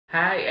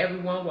Hi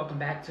everyone, welcome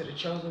back to The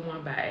Chosen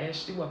One by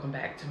Ashley. Welcome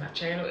back to my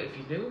channel. If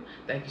you're new,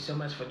 thank you so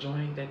much for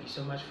joining. Thank you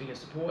so much for your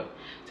support.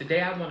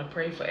 Today I want to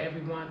pray for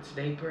everyone.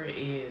 Today's prayer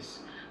is,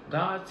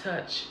 God,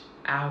 touch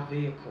our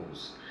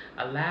vehicles.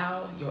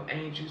 Allow your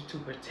angels to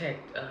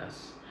protect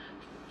us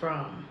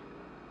from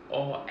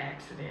all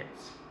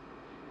accidents.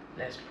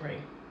 Let's pray.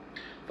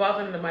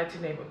 Father, in the mighty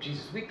name of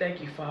Jesus, we thank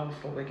you, Father,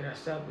 for waking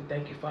us up. We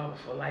thank you, Father,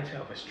 for life,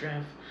 health, and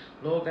strength.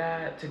 Lord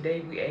God,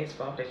 today we ask,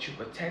 Father, that you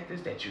protect us,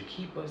 that you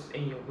keep us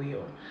in your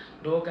will.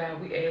 Lord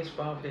God, we ask,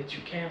 Father, that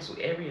you cancel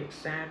every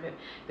assignment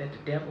that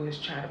the devil is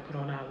trying to put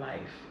on our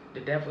life. The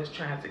devil is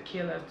trying to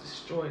kill us,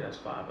 destroy us,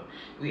 Father.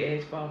 We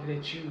ask, Father,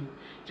 that you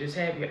just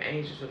have your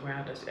angels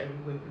around us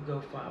everywhere we go,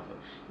 Father.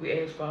 We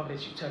ask, Father,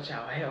 that you touch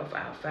our health,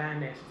 our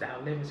finances,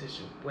 our living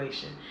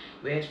situation.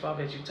 We ask,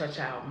 Father, that you touch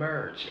our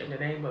marriage. In the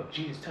name of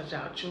Jesus, touch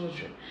our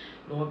children.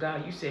 Lord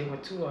God, you said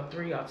when 2 or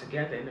 3 are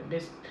together in the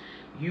midst,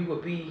 you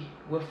will be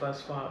with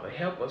us, Father.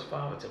 Help us,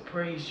 Father, to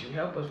praise you.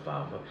 Help us,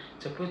 Father,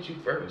 to put you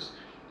first.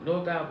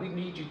 Lord God, we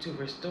need you to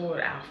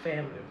restore our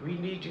family. We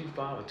need you,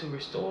 Father, to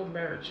restore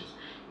marriages.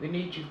 We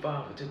need you,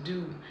 Father, to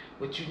do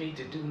what you need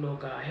to do, Lord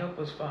God. Help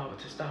us, Father,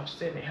 to stop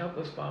sinning. Help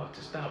us, Father,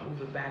 to stop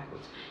moving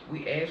backwards.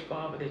 We ask,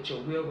 Father, that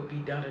your will will be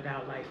done in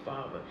our life,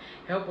 Father.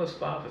 Help us,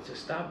 Father, to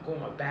stop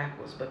going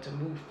backwards, but to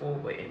move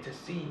forward and to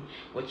see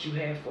what you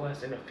have for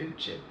us in the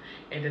future.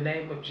 In the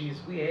name of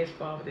Jesus, we ask,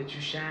 Father, that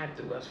you shine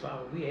through us,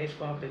 Father. We ask,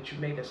 Father, that you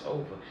make us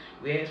over.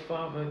 We ask,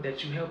 Father,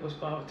 that you help us,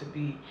 Father, to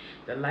be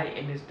the light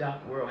in this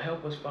dark world.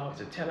 Help us,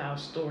 Father, to tell our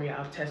story,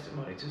 our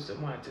testimony to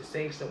someone, to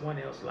save someone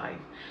else's life.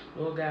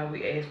 Lord God,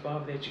 we ask,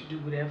 Father, that you do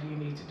whatever you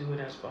need to do in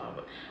us,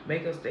 Father.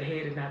 Make us the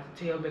head and not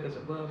the tail. Make us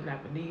above,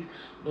 not beneath.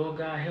 Lord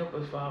God, help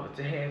us, Father,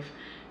 to have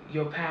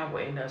your power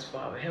in us,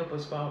 Father. Help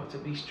us, Father, to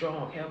be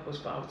strong. Help us,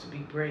 Father, to be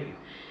brave.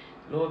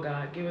 Lord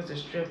God, give us the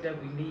strength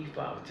that we need,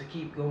 Father, to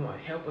keep going.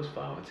 Help us,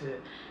 Father, to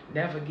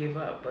never give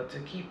up, but to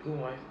keep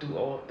going through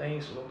all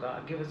things, Lord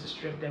God. Give us the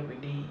strength that we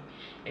need.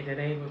 In the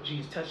name of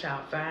Jesus, touch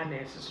our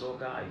finances,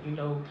 Lord God. You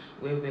know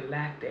where we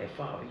lack that,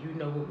 Father. You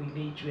know where we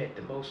need you at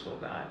the most,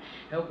 Lord God.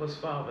 Help us,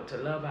 Father, to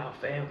love our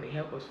family.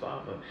 Help us,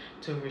 Father,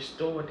 to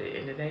restore it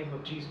in the name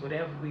of Jesus.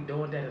 Whatever we're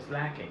doing that is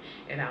lacking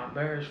in our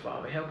marriage,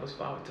 Father, help us,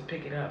 Father, to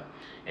pick it up.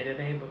 In the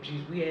name of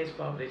Jesus, we ask,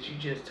 Father, that you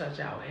just touch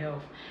our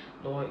health,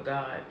 Lord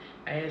God.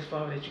 I ask,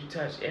 Father, that you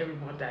touch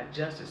everyone's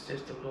digestive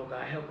system, Lord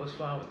God. Help us,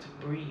 Father,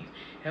 to breathe.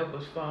 Help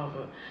us,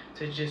 Father,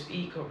 to just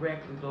eat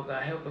correctly, Lord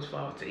God. Help us,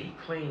 Father, to eat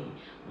clean.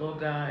 Lord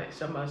God,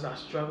 some of us are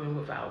struggling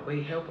with our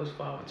weight. Help us,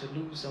 Father, to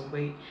lose some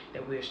weight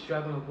that we're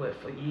struggling with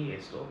for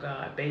years, Lord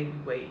God. Baby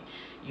weight,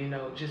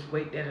 just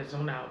weight that is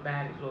on our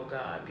body, Lord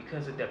God,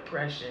 because of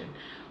depression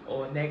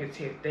or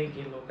negative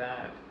thinking, Lord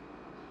God.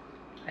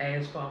 I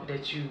ask, Father,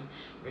 that you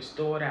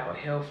restored our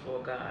health,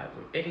 Lord God.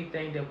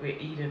 Anything that we're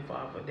eating,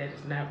 Father, that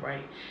is not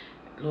right,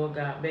 Lord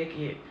God, make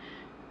it,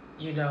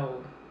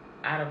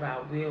 out of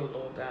our will,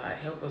 Lord God.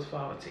 Help us,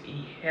 Father, to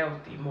eat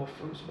healthy, more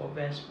fruits, more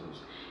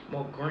vegetables,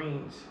 more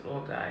greens,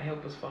 Lord God.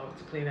 Help us, Father,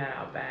 to clean out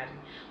our body.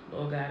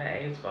 Lord God,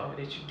 I ask, Father,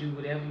 that you do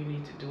whatever you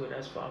need to do with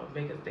us, Father.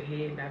 Make us the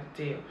head, not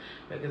the tail.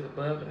 Make us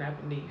above and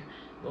not beneath.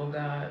 Lord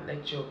God,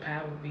 let your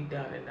power be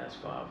done in us,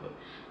 Father.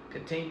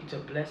 Continue to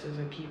bless us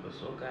and keep us,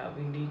 Lord God.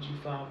 We need you,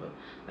 Father,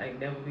 like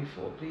never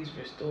before. Please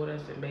restore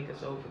us and make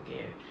us over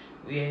again.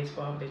 We ask,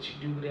 Father, that you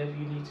do whatever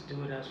you need to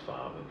do in us,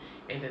 Father.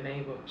 In the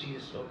name of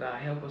Jesus, Lord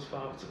God, help us,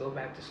 Father, to go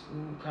back to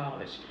school,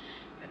 college.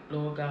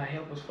 Lord God,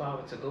 help us,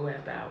 Father, to go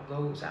after our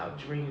goals, our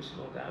dreams,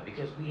 Lord God,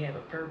 because we have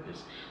a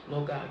purpose.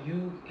 Lord God,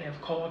 you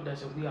have called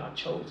us and we are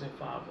chosen,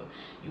 Father.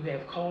 You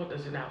have called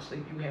us in our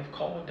sleep. You have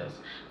called us,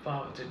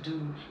 Father, to do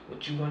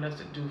what you want us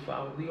to do,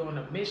 Father. We are on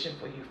a mission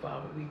for you,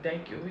 Father. We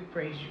thank you and we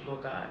praise you,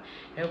 Lord God.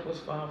 Help us,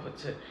 Father,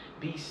 to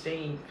be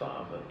seen,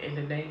 Father, in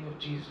the name of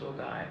Jesus, Lord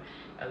God.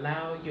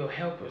 Allow your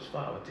helpers,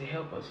 Father, to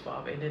help us,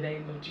 Father, in the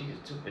name of Jesus,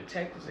 to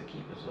protect us and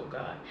keep us, Lord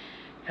God.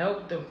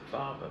 Help them,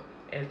 Father,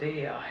 as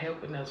they are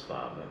helping us,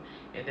 Father.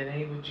 In the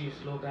name of Jesus,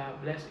 Lord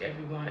God, bless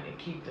everyone and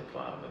keep them,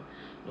 Father.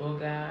 Lord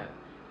God,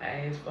 I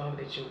ask,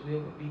 Father, that your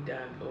will will be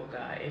done, Lord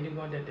God.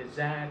 Anyone that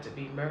desires to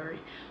be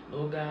married,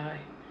 Lord God,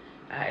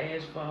 I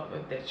ask,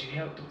 Father, that you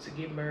help them to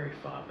get married,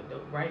 Father, the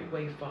right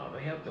way, Father.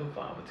 Help them,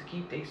 Father, to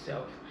keep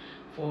themselves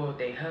for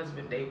their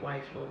husband, their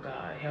wife, Lord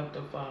God. Help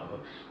them, Father,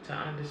 to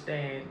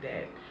understand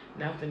that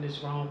nothing is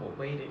wrong with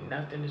waiting.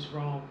 Nothing is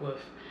wrong with,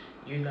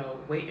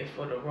 waiting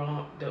for the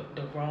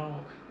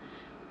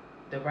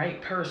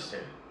right person.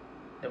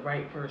 The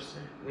right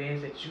person. We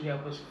ask that you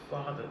help us,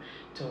 Father,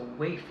 to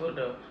wait for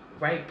the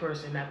right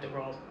person, not the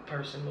wrong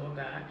person, Lord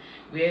God.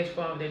 We ask,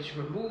 Father, that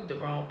you remove the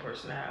wrong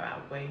person out of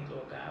our way,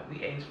 Lord God.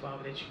 We ask,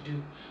 Father, that you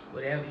do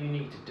whatever you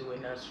need to do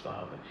in us,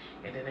 Father,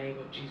 in the name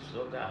of Jesus,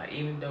 Lord God.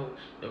 Even though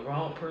the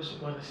wrong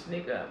person want to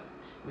sneak up,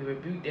 we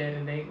rebuke that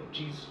in the name of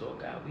Jesus, Lord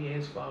God. We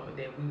ask, Father,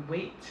 that we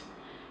wait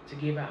to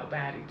give our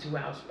body to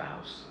our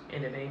spouse.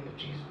 In the name of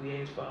Jesus,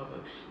 we ask, Father,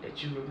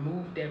 that you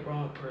remove that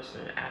wrong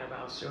person out of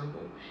our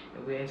circle.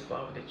 And we ask,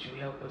 Father, that you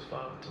help us,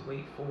 Father, to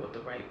wait for the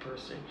right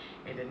person.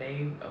 In the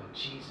name of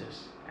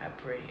Jesus, I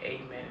pray.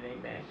 Amen and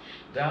amen.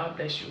 God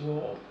bless you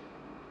all.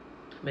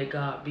 May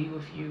God be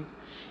with you.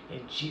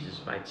 In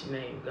Jesus' mighty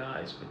name,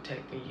 God is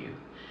protecting you.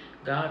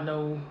 God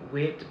knows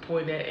where to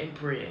point at in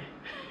prayer.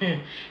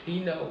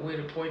 He knows where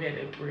to point at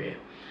in prayer.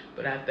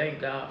 But I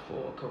thank God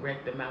for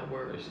correcting my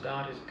words.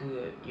 God is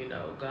good.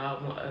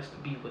 God wants us to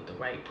be with the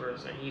right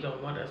person. He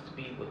don't want us to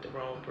be with the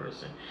wrong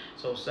person.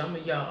 So some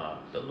of y'all,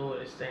 the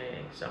Lord is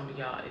saying, some of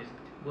y'all is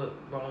with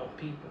wrong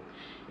people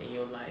in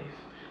your life.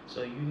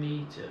 So you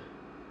need to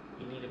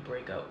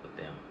break up with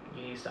them.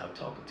 You need to stop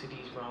talking to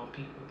these wrong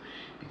people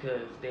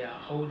because they are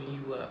holding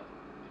you up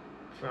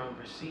from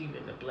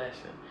receiving the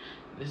blessing.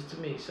 Listen to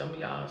me, some of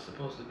y'all are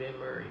supposed to be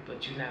married,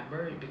 but you're not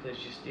married because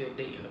you're still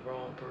dating the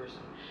wrong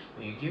person.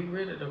 When you get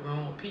rid of the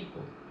wrong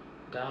people,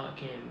 God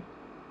can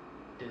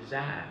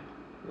desire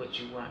what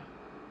you want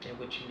and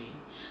what you need.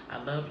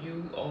 I love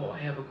you all.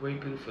 Have a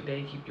great, beautiful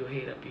day. Keep your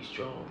head up, be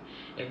strong,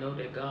 and know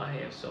that God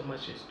has so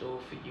much in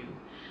store for you.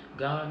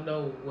 God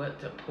knows what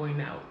to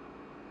point out.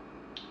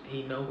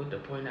 He knows what to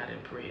point out in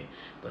prayer.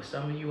 But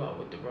some of you are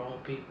with the wrong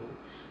people.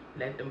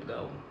 Let them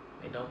go.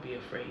 And don't be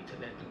afraid to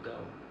let them go.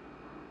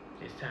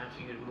 It's time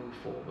for you to move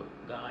forward.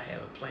 God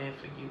have a plan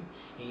for you.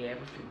 And He have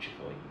a future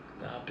for you.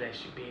 God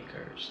bless you. Be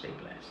encouraged. Stay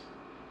blessed.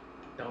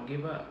 Don't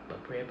give up,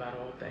 but pray about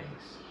all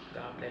things.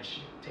 God bless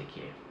you. Take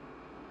care.